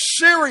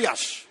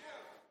serious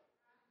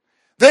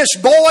this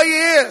boy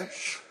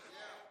is,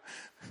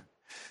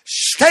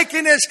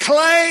 staking his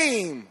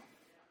claim.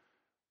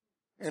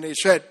 And he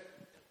said,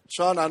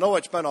 son, I know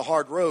it's been a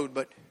hard road,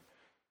 but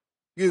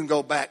you can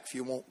go back if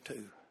you want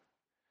to.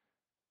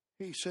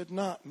 He said,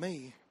 not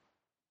me.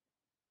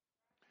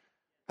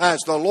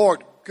 As the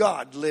Lord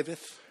God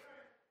liveth.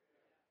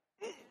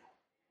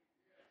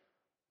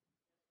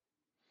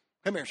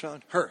 Come here,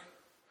 son. Hurry.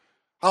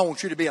 I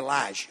want you to be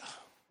Elijah.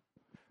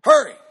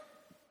 Hurry.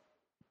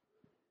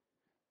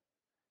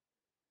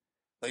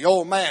 The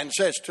old man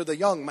says to the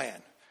young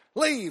man,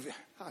 leave.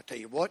 I tell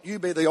you what, you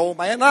be the old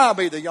man, I'll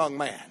be the young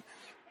man.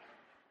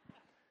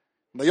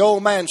 The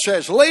old man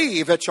says,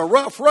 leave, it's a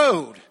rough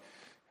road.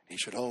 He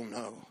said, oh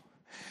no.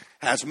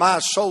 As my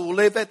soul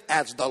liveth,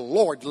 as the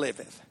Lord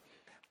liveth,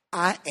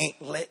 I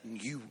ain't letting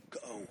you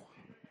go.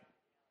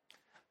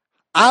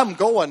 I'm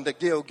going to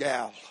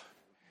Gilgal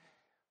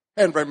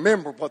and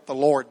remember what the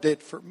Lord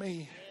did for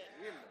me.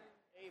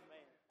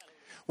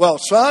 Well,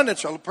 son,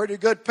 it's a pretty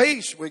good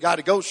piece. We got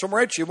to go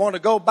somewhere else. You want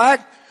to go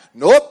back?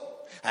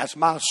 Nope. As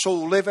my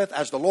soul liveth,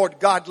 as the Lord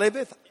God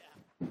liveth,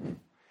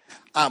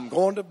 I'm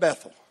going to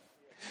Bethel.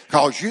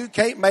 Because you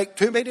can't make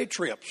too many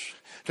trips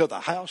to the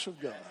house of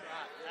God.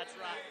 That's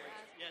right.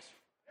 Yes.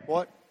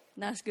 What?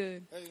 That's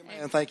good.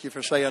 Amen. Thank you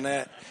for saying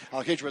that.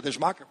 I'll hit you with this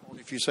microphone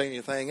if you say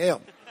anything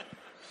else.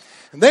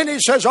 And then he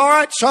says, all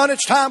right, son,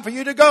 it's time for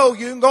you to go.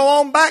 You can go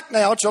on back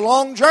now. It's a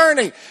long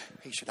journey.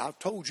 He said, I've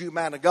told you,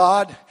 man of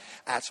God,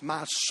 as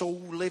my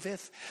soul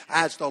liveth,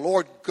 as the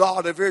Lord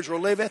God of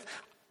Israel liveth,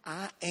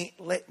 I ain't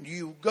letting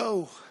you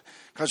go.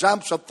 Because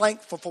I'm so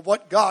thankful for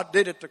what God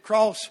did at the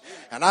cross.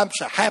 And I'm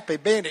so happy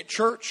being at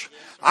church.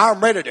 I'm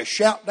ready to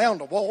shout down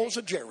the walls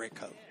of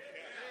Jericho.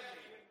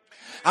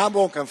 I'm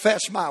going to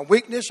confess my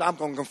weakness. I'm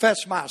going to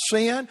confess my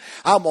sin.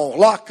 I'm going to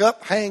lock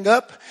up, hang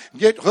up,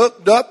 get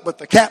hooked up with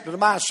the captain of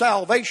my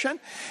salvation.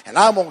 And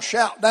I'm going to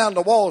shout down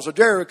the walls of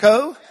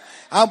Jericho.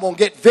 I'm going to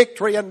get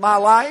victory in my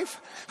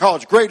life.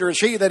 Because greater is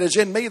he that is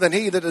in me than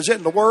he that is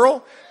in the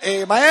world.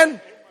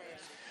 Amen.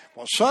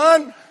 Well,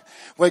 son,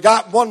 we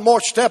got one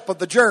more step of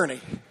the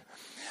journey.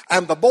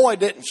 And the boy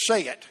didn't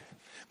say it,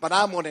 but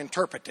I'm going to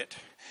interpret it.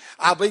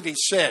 I believe he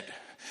said,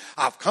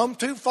 I've come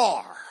too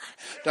far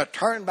to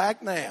turn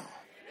back now.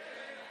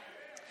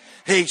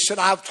 He said,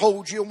 I've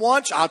told you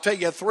once, I'll tell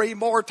you 3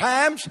 more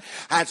times.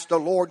 As the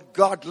Lord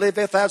God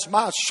liveth, as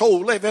my soul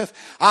liveth,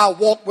 I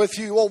walked with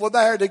you over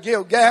there to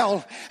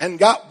Gilgal and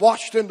got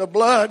washed in the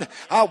blood.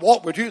 I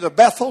walked with you to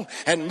Bethel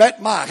and met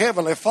my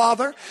heavenly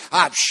Father.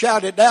 I've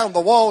shouted down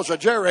the walls of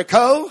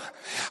Jericho.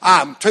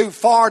 I'm too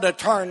far to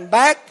turn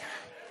back.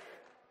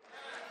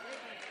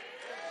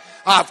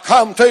 I've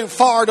come too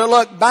far to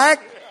look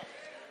back.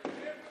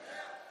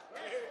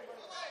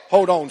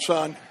 Hold on,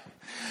 son.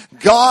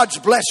 God's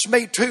blessed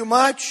me too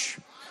much.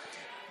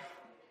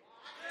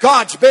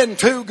 God's been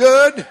too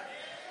good.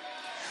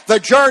 The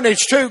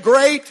journey's too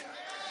great.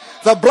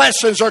 The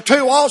blessings are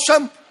too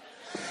awesome.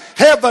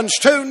 Heaven's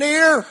too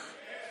near.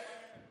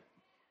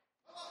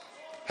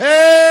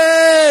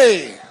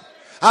 Hey,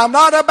 I'm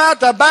not about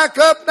to back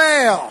up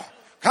now.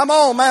 Come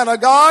on, man of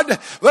God.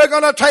 We're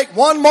going to take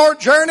one more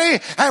journey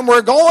and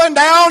we're going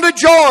down to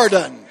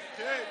Jordan.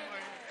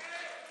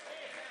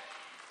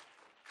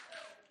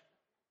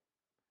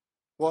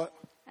 What?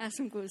 That's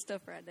some good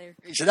stuff right there.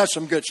 He said, that's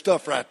some good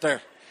stuff right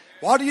there.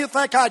 Why do you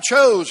think I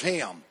chose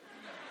him?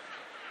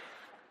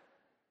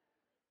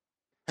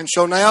 And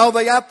so now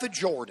they have the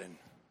Jordan,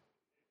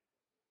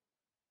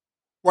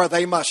 where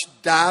they must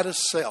die to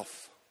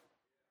self.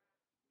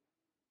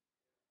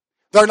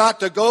 They're not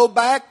to go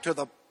back to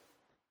the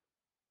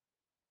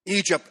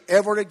Egypt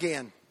ever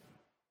again.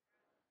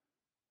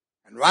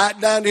 And right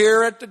down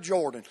here at the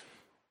Jordan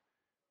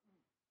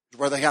is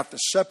where they have to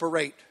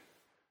separate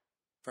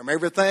from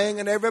everything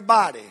and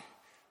everybody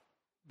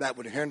that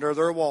would hinder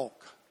their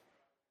walk.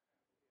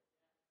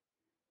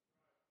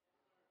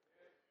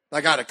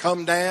 They got to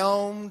come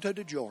down to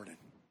the Jordan,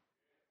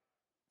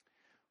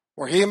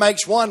 where he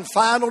makes one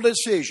final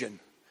decision.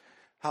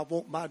 I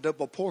want my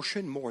double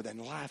portion more than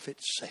life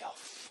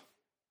itself.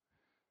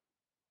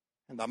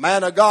 And the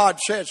man of God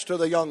says to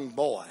the young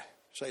boy,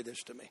 say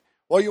this to me,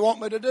 what do you want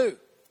me to do?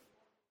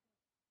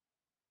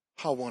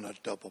 I want a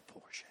double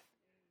portion.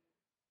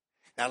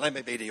 Now let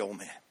me be the old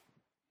man.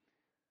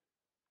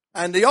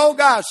 And the old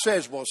guy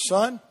says, well,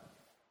 son,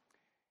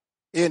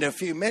 in a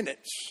few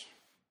minutes,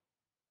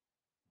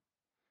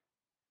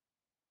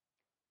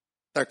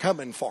 they're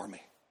coming for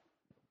me.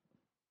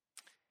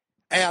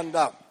 And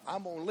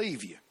I'm going to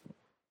leave you.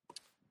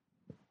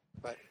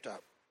 But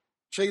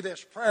see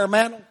this prayer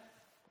mantle?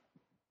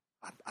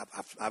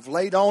 I've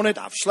laid on it.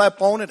 I've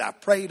slept on it.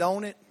 I've prayed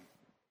on it.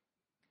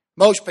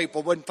 Most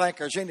people wouldn't think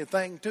there's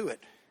anything to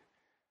it.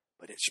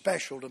 But it's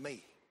special to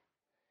me.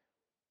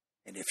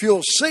 And if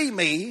you'll see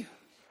me,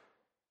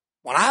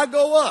 when I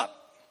go up,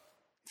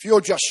 if you'll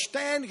just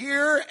stand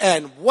here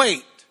and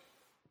wait.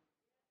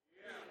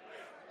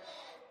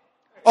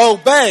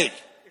 Obey.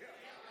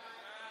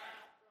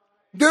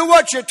 Do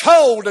what you're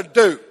told to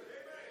do.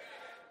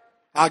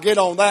 I'll get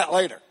on that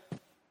later.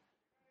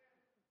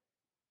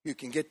 You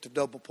can get the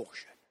double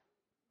portion.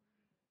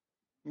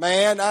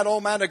 Man, that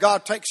old man of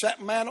God takes that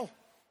mantle,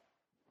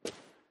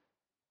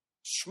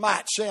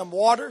 smites them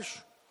waters,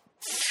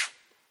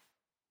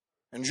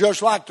 and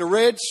just like the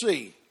Red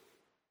Sea,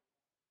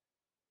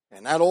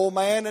 and that old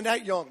man and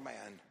that young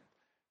man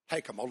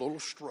take them a little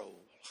stroll.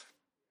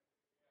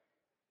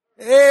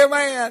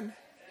 Amen.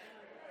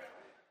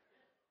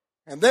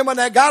 And then when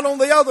they got on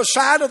the other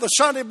side of the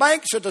sunny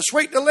banks of the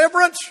sweet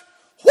deliverance,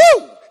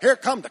 whoo, here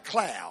come the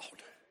cloud.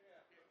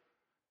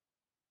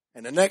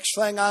 And the next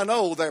thing I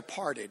know, they're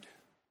parted.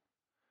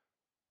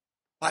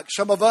 Like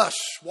some of us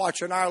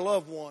watching our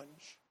loved ones.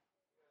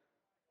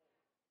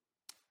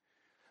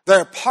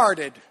 They're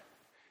parted.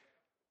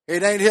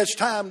 It ain't his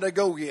time to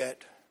go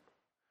yet.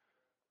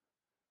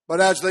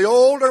 But as the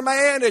older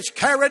man is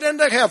carried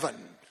into heaven,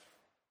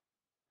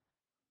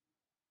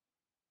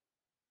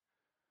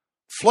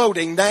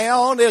 floating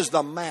down is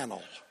the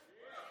mantle.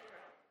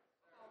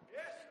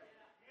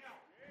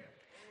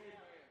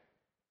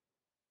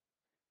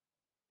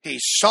 He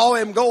saw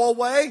him go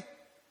away.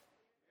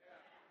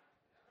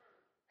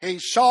 He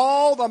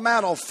saw the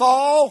mantle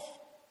fall.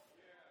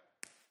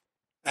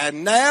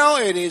 And now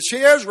it is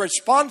his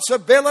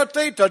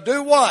responsibility to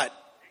do what?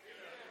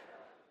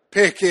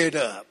 Pick it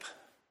up.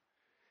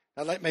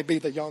 Now let me be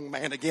the young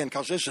man again,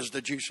 because this is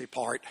the juicy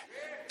part.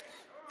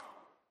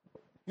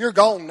 You're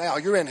gone now.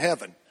 You're in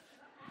heaven.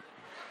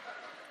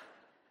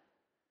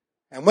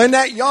 And when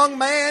that young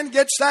man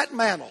gets that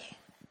mantle,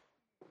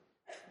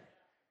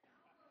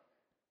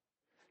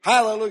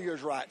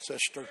 hallelujah's right,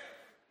 sister.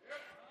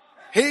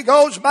 He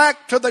goes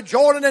back to the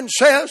Jordan and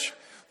says,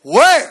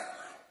 where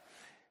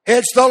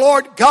is the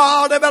Lord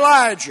God of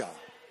Elijah?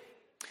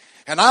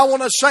 And I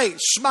want to say,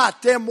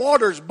 smite them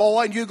waters,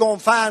 boy, and you're going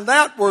to find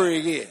out where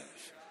he is.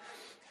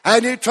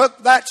 And he took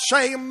that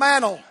same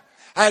mantle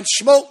and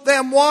smote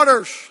them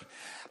waters.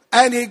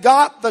 And he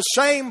got the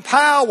same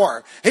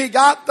power. He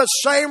got the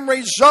same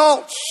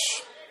results.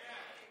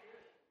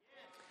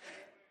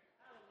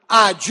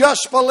 I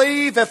just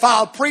believe if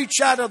I'll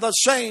preach out of the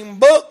same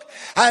book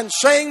and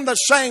sing the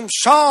same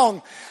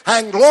song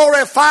and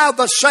glorify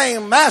the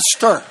same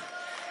master,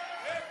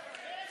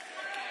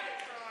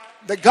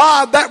 the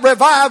God that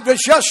revived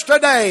us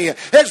yesterday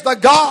is the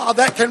God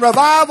that can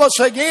revive us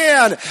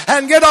again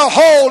and get a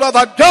hold of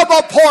a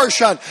double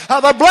portion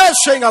of the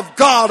blessing of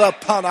God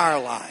upon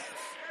our life.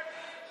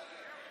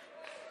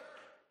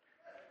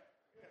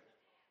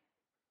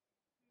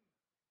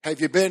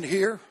 Have you been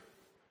here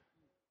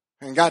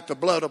and got the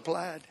blood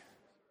applied?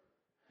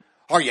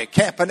 Are you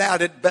camping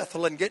out at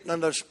Bethel and getting in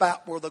the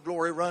spout where the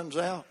glory runs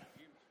out?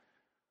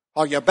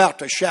 Are you about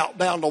to shout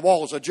down the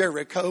walls of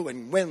Jericho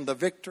and win the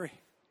victory?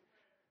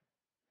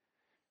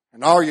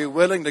 And are you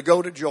willing to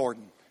go to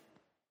Jordan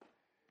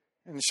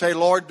and say,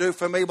 Lord, do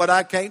for me what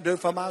I can't do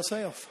for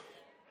myself?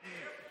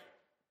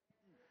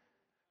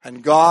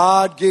 And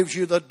God gives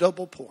you the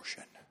double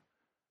portion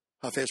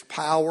of his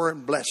power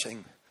and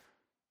blessing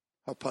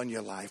upon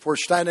your life. We're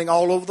standing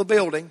all over the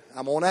building.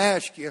 I'm going to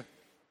ask you,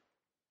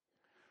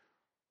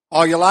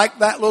 are you like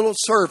that little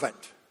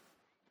servant?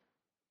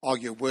 Are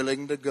you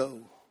willing to go?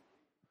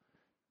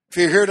 If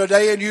you're here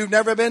today and you've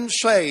never been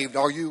saved,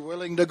 are you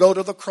willing to go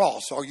to the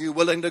cross? Are you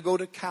willing to go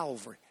to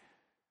Calvary?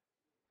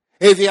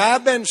 If you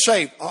have been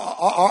saved,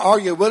 are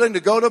you willing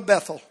to go to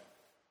Bethel?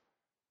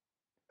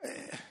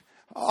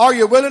 Are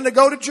you willing to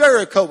go to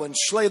Jericho and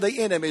slay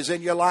the enemies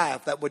in your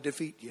life that would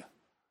defeat you?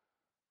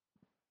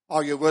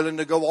 Are you willing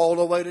to go all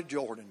the way to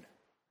Jordan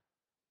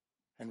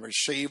and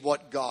receive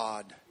what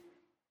God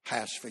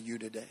has for you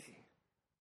today?